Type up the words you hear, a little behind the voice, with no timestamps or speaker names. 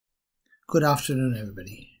Good afternoon,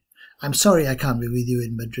 everybody. I'm sorry I can't be with you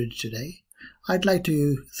in Madrid today. I'd like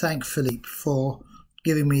to thank Philippe for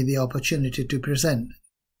giving me the opportunity to present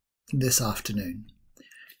this afternoon.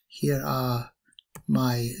 Here are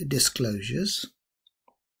my disclosures.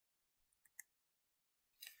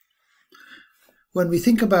 When we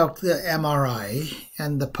think about the MRI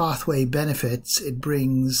and the pathway benefits it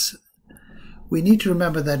brings, we need to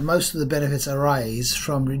remember that most of the benefits arise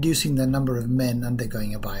from reducing the number of men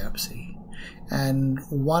undergoing a biopsy. And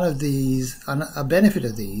one of these, a benefit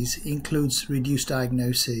of these, includes reduced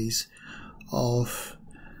diagnoses of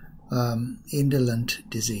indolent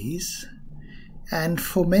disease. And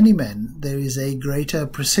for many men, there is a greater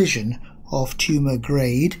precision of tumor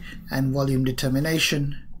grade and volume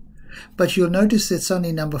determination. But you'll notice it's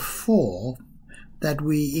only number 4 that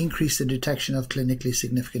we increase the detection of clinically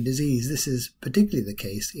significant disease. This is particularly the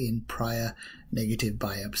case in prior negative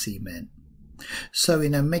biopsy men. So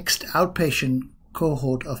in a mixed outpatient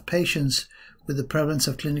cohort of patients with the prevalence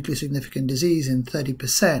of clinically significant disease in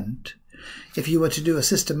 30%, if you were to do a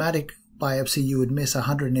systematic biopsy, you would miss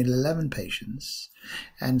 111 patients,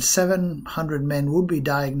 and 700 men would be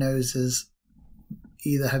diagnosed as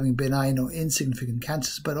either having benign or insignificant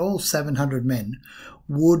cancers, but all 700 men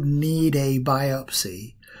would need a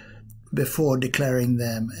biopsy before declaring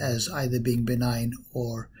them as either being benign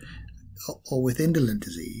or with indolent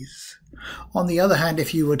disease. On the other hand,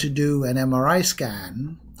 if you were to do an MRI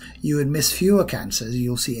scan, you would miss fewer cancers.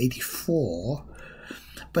 You'll see 84,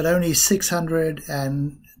 but only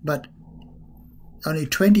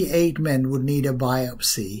 28 men would need a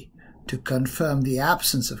biopsy to confirm the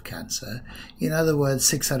absence of cancer. In other words,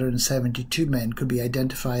 672 men could be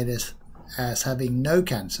identified as having no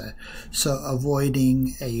cancer, so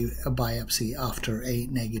avoiding a biopsy after a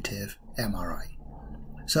negative MRI.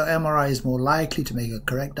 So MRI is more likely to make a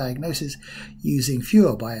correct diagnosis using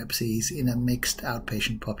fewer biopsies in a mixed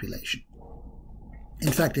outpatient population.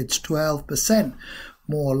 In fact, it's 12%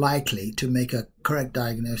 more likely to make a correct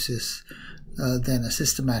diagnosis than a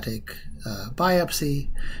systematic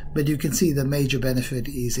biopsy, but you can see the major benefit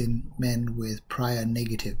is in men with prior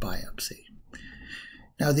negative biopsy.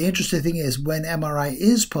 Now, the interesting thing is when MRI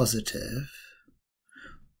is positive,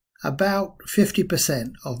 about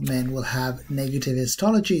 50% of men will have negative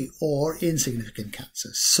histology or insignificant cancer.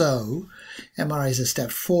 So MRI is a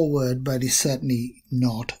step forward, but is certainly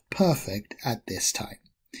not perfect at this time.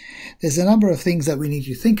 There's a number of things that we need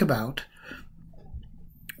to think about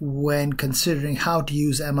when considering how to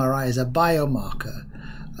use MRI as a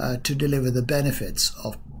biomarker to deliver the benefits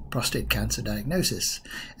of prostate cancer diagnosis.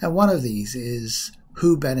 And one of these is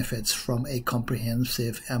who benefits from a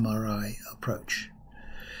comprehensive MRI approach.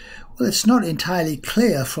 Well, it's not entirely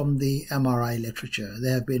clear from the MRI literature.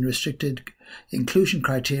 There have been restricted inclusion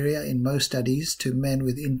criteria in most studies to men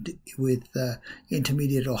with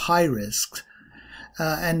intermediate or high risks,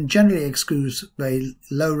 and generally excludes very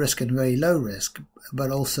low risk and very low risk, but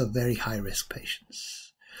also very high risk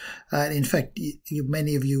patients. In fact,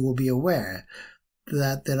 many of you will be aware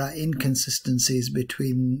that there are inconsistencies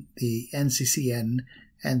between the NCCN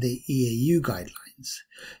and the EAU guidelines.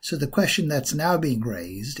 So the question that's now being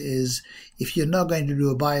raised is, if you're not going to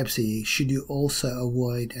do a biopsy, should you also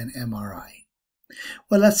avoid an MRI?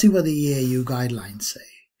 Well, let's see what the EAU guidelines say.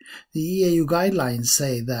 The EAU guidelines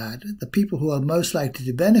say that the people who are most likely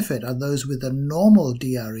to benefit are those with a normal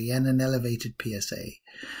DRE and an elevated PSA.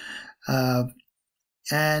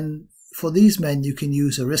 And for these men, you can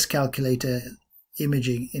use a risk calculator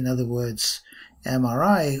imaging, in other words,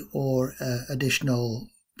 MRI, or additional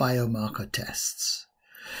biomarker tests.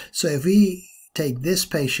 So if we take this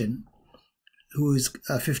patient, who is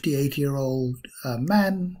a 58-year-old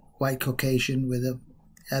man, white Caucasian with an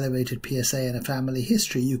elevated PSA and a family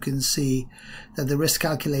history, you can see that the risk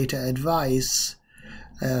calculator advice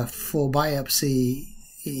for biopsy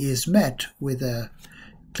is met with a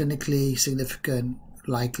clinically significant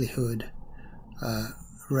likelihood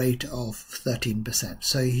rate of 13%.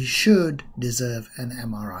 So he should deserve an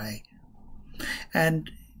MRI. And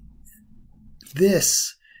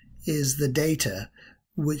this is the data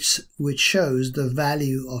which shows the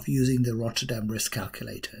value of using the Rotterdam risk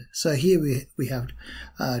calculator. So here we have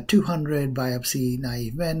 200 biopsy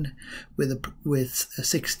naive men with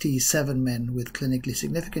 67 men with clinically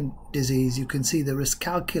significant disease. You can see the risk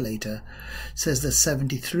calculator says that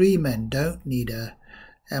 73 men don't need a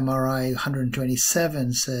MRI.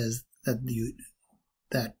 127 says that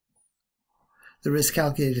the risk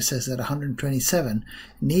calculator says that 127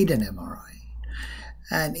 need an MRI.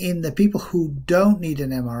 And in the people who don't need an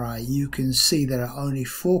MRI, you can see there are only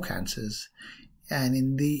 4 cancers and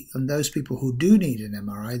in those people who do need an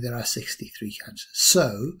MRI, there are 63 cancers.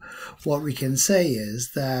 So what we can say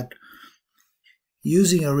is that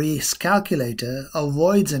using a risk calculator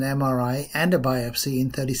avoids an MRI and a biopsy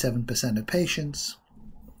in 37% of patients.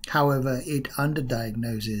 However, it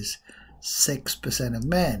underdiagnoses 6% of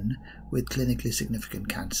men with clinically significant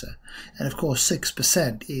cancer. And of course,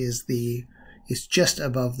 6% is just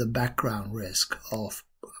above the background risk of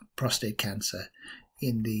prostate cancer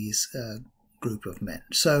in these group of men.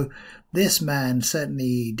 So this man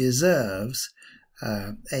certainly deserves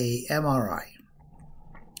a MRI.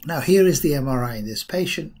 Now here is the MRI in this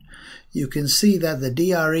patient. You can see that the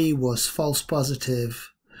DRE was false positive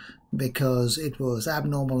because it was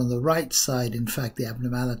abnormal on the right side. In fact, the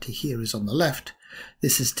abnormality here is on the left.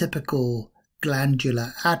 This is typical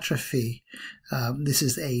glandular atrophy. This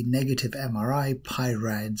is a negative MRI,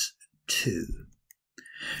 PIRADS 2.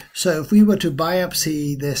 So if we were to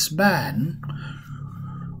biopsy this man,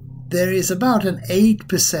 there is about an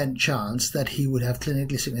 8% chance that he would have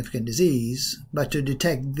clinically significant disease, but to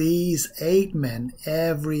detect these 8 men,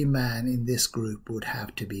 every man in this group would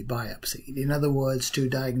have to be biopsied. In other words, to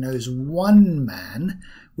diagnose one man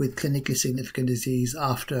with clinically significant disease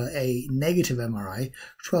after a negative MRI,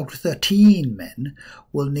 12 to 13 men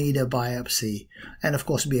will need a biopsy and of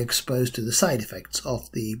course be exposed to the side effects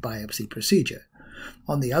of the biopsy procedure.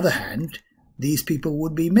 On the other hand, these people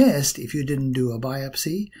would be missed if you didn't do a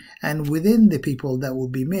biopsy, and within the people that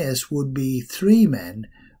would be missed would be 3 men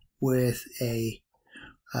with a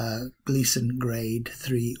Gleason grade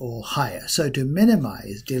 3 or higher. So to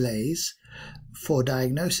minimize delays for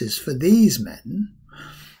diagnosis for these men,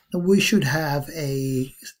 we should have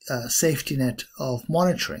a safety net of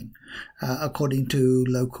monitoring according to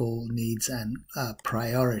local needs and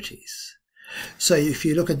priorities. So if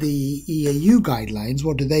you look at the EAU guidelines,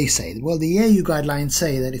 what do they say? Well, the EAU guidelines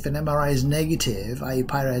say that if an MRI is negative, i.e.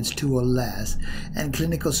 PIRADS 2 or less, and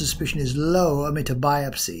clinical suspicion is low, omit a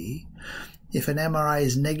biopsy. If an MRI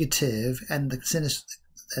is negative and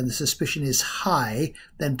the suspicion is high,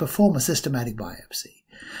 then perform a systematic biopsy.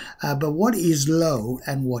 But what is low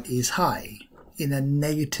and what is high in a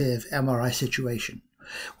negative MRI situation?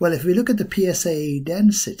 Well, if we look at the PSA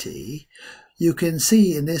density, you can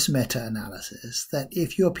see in this meta-analysis that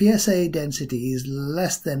if your PSA density is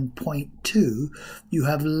less than 0.2, you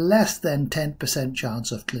have less than 10%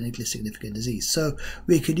 chance of clinically significant disease. So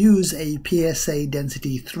we could use a PSA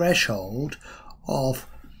density threshold of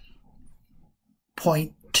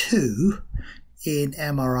 0.2 in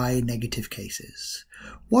MRI negative cases.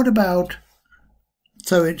 What about,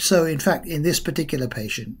 so in fact in this particular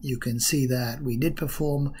patient you can see that we did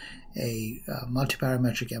perform a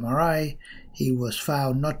multiparametric MRI. He was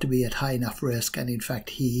found not to be at high enough risk, and in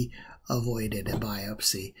fact he avoided a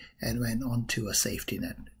biopsy and went on to a safety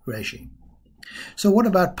net regime. So what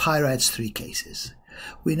about PIRADS 3 cases?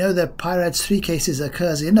 We know that PIRADS 3 cases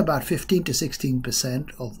occurs in about 15 to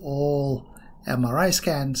 16% of all MRI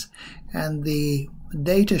scans, and the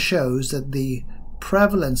data shows that the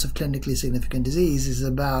prevalence of clinically significant disease is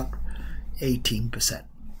about 18%.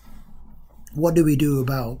 What do we do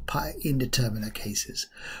about indeterminate cases?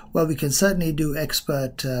 Well, we can certainly do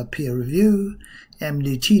expert peer review,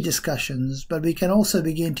 MDT discussions, but we can also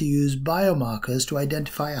begin to use biomarkers to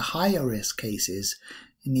identify higher risk cases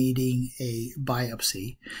needing a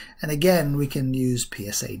biopsy. And again, we can use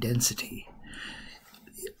PSA density.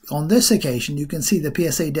 On this occasion, you can see the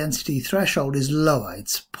PSA density threshold is lower.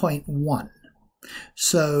 It's 0.1.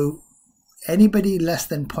 So anybody less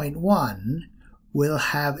than 0.1 will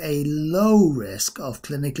have a low risk of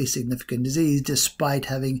clinically significant disease despite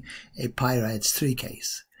having a PIRADS 3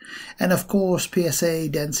 case. And of course, PSA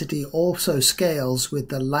density also scales with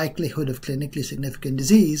the likelihood of clinically significant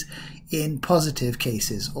disease in positive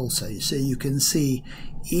cases also. So you can see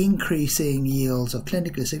increasing yields of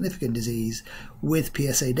clinically significant disease with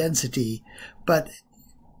PSA density, but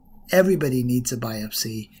everybody needs a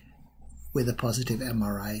biopsy with a positive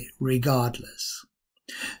MRI regardless.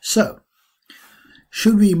 So,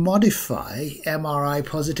 should we modify MRI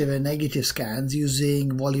positive and negative scans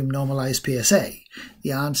using volume normalized PSA?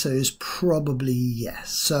 The answer is probably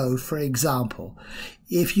yes. So, for example,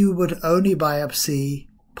 if you would only biopsy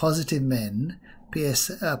positive men,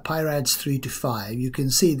 PIRADS 3 to 5, you can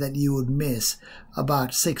see that you would miss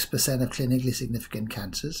about 6% of clinically significant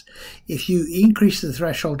cancers. If you increase the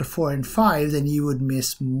threshold to 4 and 5, then you would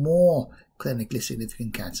miss more clinically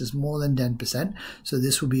significant cancers, more than 10%. So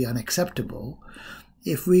this would be unacceptable.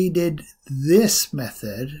 If we did this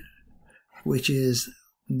method, which is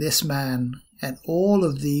this man and all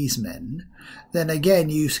of these men, then again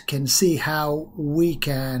you can see how we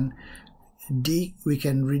can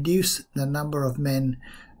reduce the number of men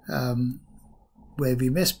where we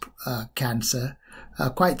miss cancer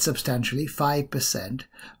quite substantially, 5%,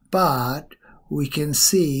 but we can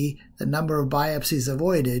see the number of biopsies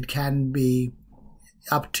avoided can be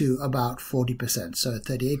up to about 40%, so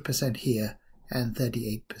 38% here and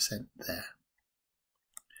 38% there.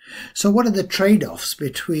 So what are the trade-offs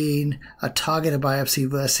between a targeted biopsy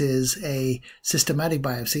versus a systematic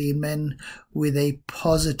biopsy in men with a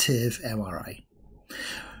positive MRI?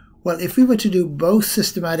 Well, if we were to do both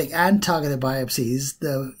systematic and targeted biopsies,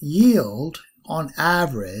 the yield on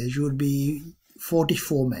average would be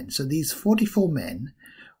 44 men. So these 44 men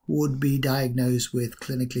would be diagnosed with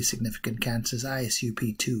clinically significant cancers,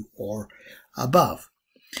 ISUP2 or above.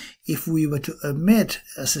 If we were to omit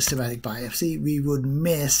a systematic biopsy, we would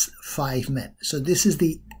miss 5 men. So this is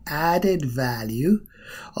the added value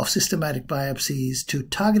of systematic biopsies to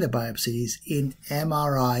targeted biopsies in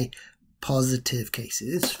MRI positive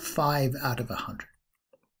cases. It's 5 out of 100.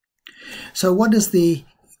 So what does the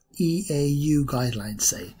EAU guidelines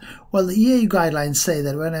say? Well, the EAU guidelines say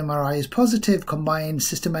that when MRI is positive, combine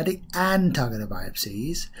systematic and targeted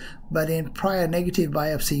biopsies, but in prior negative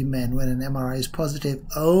biopsy men, when an MRI is positive,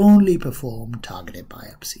 only perform targeted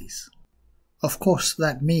biopsies. Of course,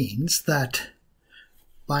 that means that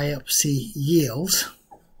biopsy yields,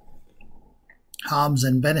 harms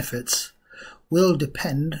and benefits will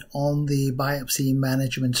depend on the biopsy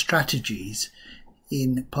management strategies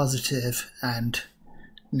in positive and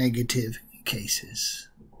negative cases.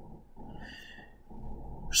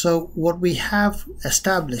 So what we have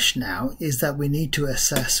established now is that we need to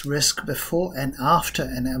assess risk before and after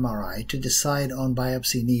an MRI to decide on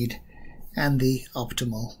biopsy need and the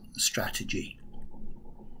optimal strategy.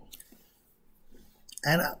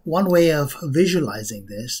 And one way of visualizing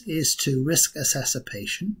this is to risk assess a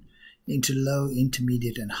patient into low,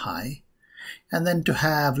 intermediate and high, and then to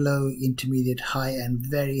have low, intermediate, high and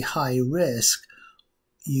very high risk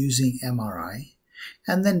using MRI,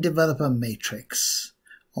 and then develop a matrix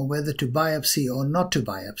on whether to biopsy or not to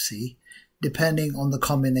biopsy, depending on the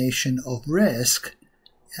combination of risk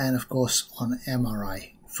and, of course, on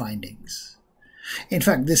MRI findings. In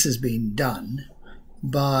fact, this has been done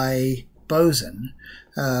by Boson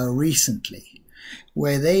recently,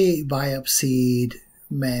 where they biopsied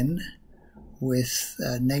men with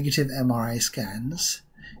negative MRI scans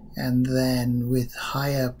and then with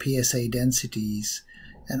higher PSA densities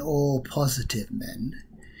and all positive men.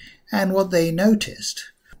 And what they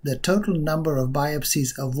noticed, the total number of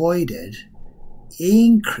biopsies avoided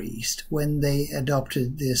increased when they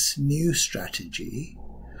adopted this new strategy.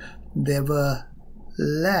 There were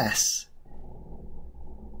less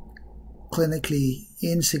clinically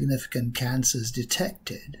insignificant cancers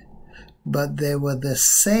detected, but there were the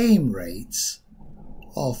same rates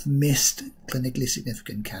of missed clinically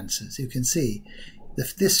significant cancers. You can see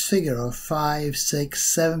this figure of 5,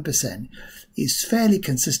 6, 7% is fairly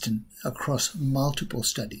consistent across multiple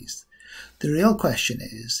studies. The real question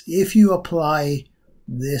is, if you apply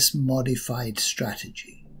this modified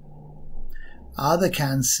strategy, are the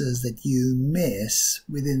cancers that you miss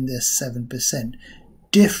within this 7%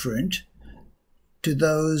 different to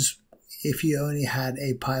those if you only had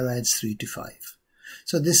a PIRADS 3 to 5?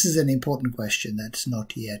 So this is an important question that's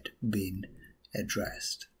not yet been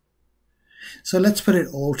addressed. So let's put it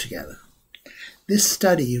all together. This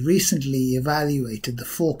study recently evaluated the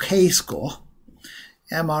 4K score,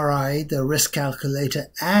 MRI, the risk calculator,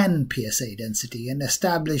 and PSA density, and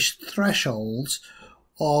established thresholds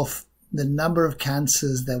of the number of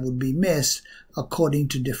cancers that would be missed according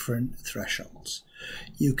to different thresholds.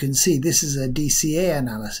 You can see this is a DCA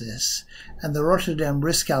analysis, and the Rotterdam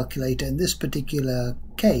risk calculator in this particular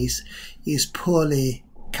case is poorly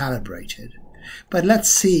calibrated. But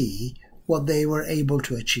let's see what they were able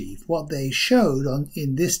to achieve. What they showed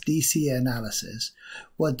in this DCA analysis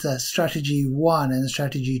was that strategy 1 and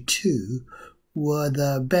strategy 2 were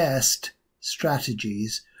the best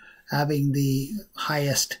strategies, having the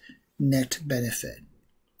highest net benefit.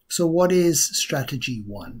 So what is strategy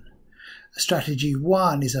 1? Strategy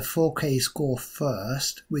 1 is a 4K score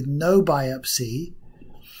first with no biopsy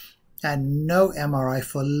and no MRI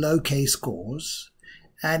for low K scores,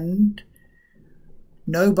 and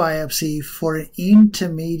no biopsy for an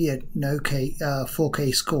intermediate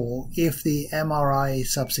 4K score if the MRI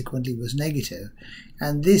subsequently was negative.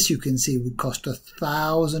 And this, you can see, would cost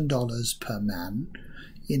 $1,000 per man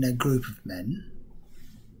in a group of men.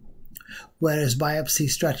 Whereas biopsy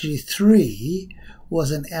strategy 3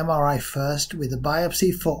 was an MRI first with a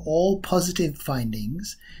biopsy for all positive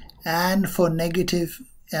findings and for negative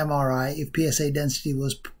MRI if PSA density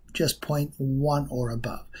was just 0.1 or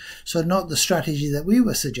above. So not the strategy that we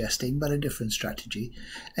were suggesting, but a different strategy.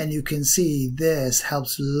 And you can see this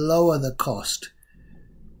helps lower the cost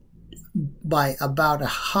by about a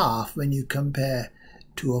half when you compare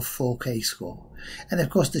to a 4K score. And of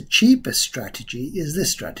course the cheapest strategy is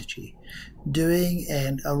this strategy, doing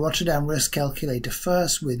a Rotterdam risk calculator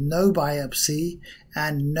first with no biopsy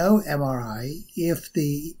and no MRI if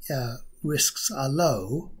the risks are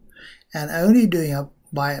low, and only doing a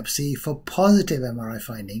biopsy for positive MRI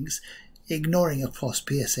findings, ignoring of course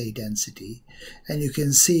PSA density. And you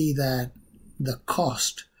can see that the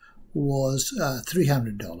cost was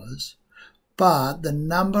 $300, but the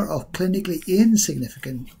number of clinically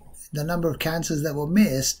insignificant, the number of cancers that were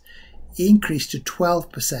missed, increased to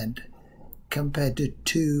 12% compared to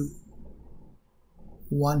 2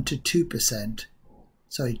 to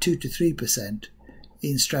 3%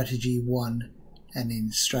 in strategy 1 and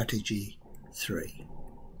in strategy 3.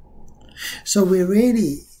 So we're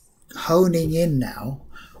really honing in now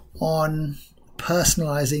on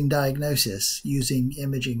personalizing diagnosis using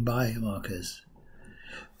imaging biomarkers.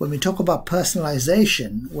 When we talk about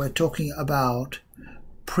personalization, we're talking about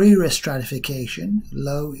pre-risk stratification,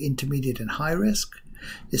 low, intermediate, and high risk,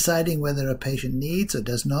 deciding whether a patient needs or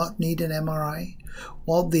does not need an MRI,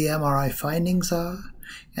 what the MRI findings are,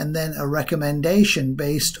 and then a recommendation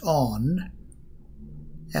based on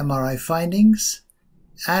MRI findings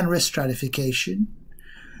and risk stratification,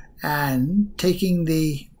 and taking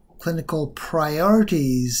the clinical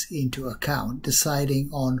priorities into account, deciding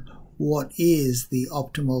on what is the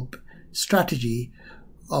optimal strategy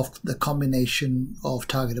of the combination of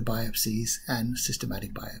targeted biopsies and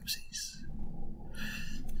systematic biopsies.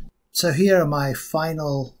 So here are my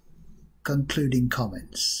final concluding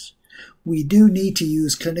comments. We do need to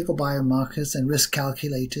use clinical biomarkers and risk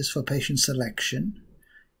calculators for patient selection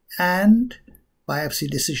and biopsy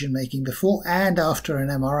decision-making before and after an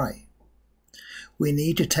MRI. We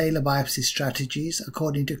need to tailor biopsy strategies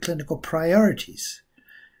according to clinical priorities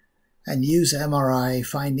and use MRI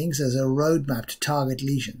findings as a roadmap to target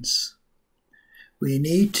lesions. We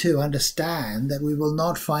need to understand that we will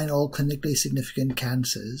not find all clinically significant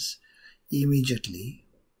cancers immediately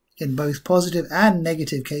in both positive and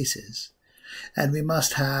negative cases, and we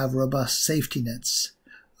must have robust safety nets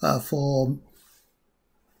for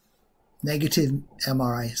negative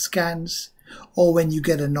MRI scans, or when you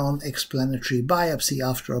get a non-explanatory biopsy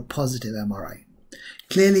after a positive MRI.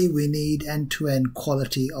 Clearly, we need end-to-end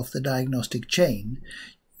quality of the diagnostic chain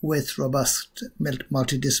with robust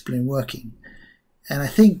multidisciplinary working. And I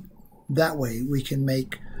think that way we can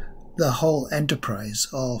make the whole enterprise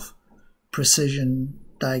of precision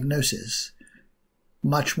diagnosis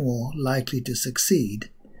much more likely to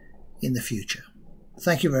succeed in the future.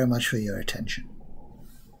 Thank you very much for your attention.